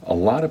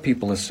lot of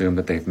people assume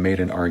that they've made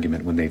an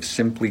argument when they've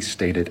simply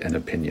stated an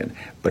opinion,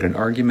 but an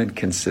argument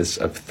consists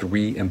of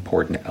three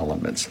important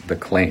elements: the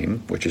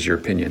claim, which is your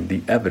opinion,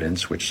 the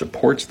evidence, which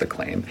supports the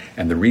claim,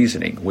 and the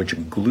reasoning,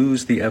 which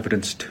glues the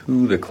evidence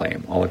to the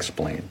claim. I'll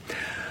explain.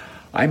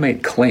 I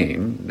might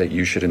claim that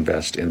you should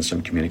invest in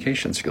some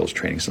communication skills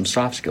training, some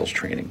soft skills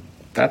training.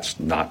 That's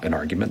not an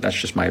argument,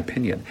 that's just my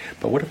opinion.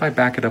 But what if I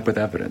back it up with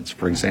evidence?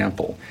 For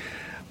example,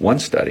 one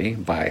study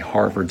by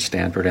Harvard,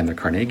 Stanford, and the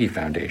Carnegie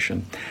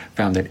Foundation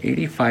found that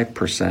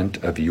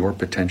 85% of your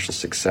potential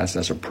success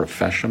as a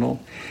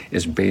professional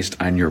is based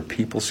on your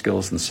people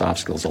skills and soft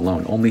skills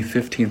alone. Only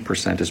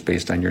 15% is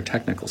based on your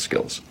technical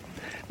skills.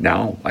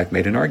 Now, I've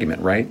made an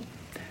argument, right?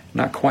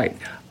 Not quite.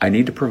 I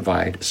need to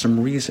provide some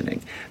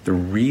reasoning. The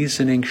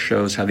reasoning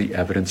shows how the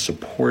evidence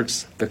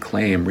supports the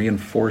claim,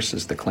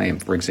 reinforces the claim.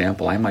 For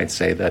example, I might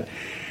say that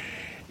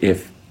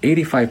if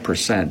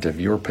 85%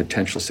 of your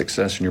potential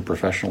success in your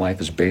professional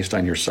life is based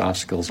on your soft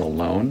skills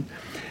alone,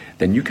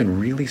 then you can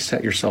really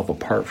set yourself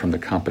apart from the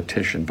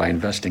competition by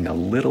investing a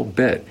little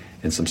bit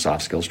in some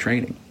soft skills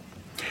training.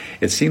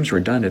 It seems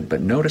redundant,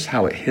 but notice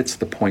how it hits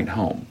the point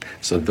home.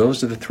 So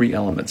those are the three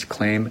elements: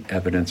 claim,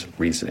 evidence,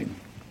 reasoning.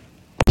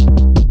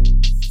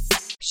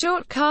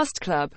 Shortcast Club.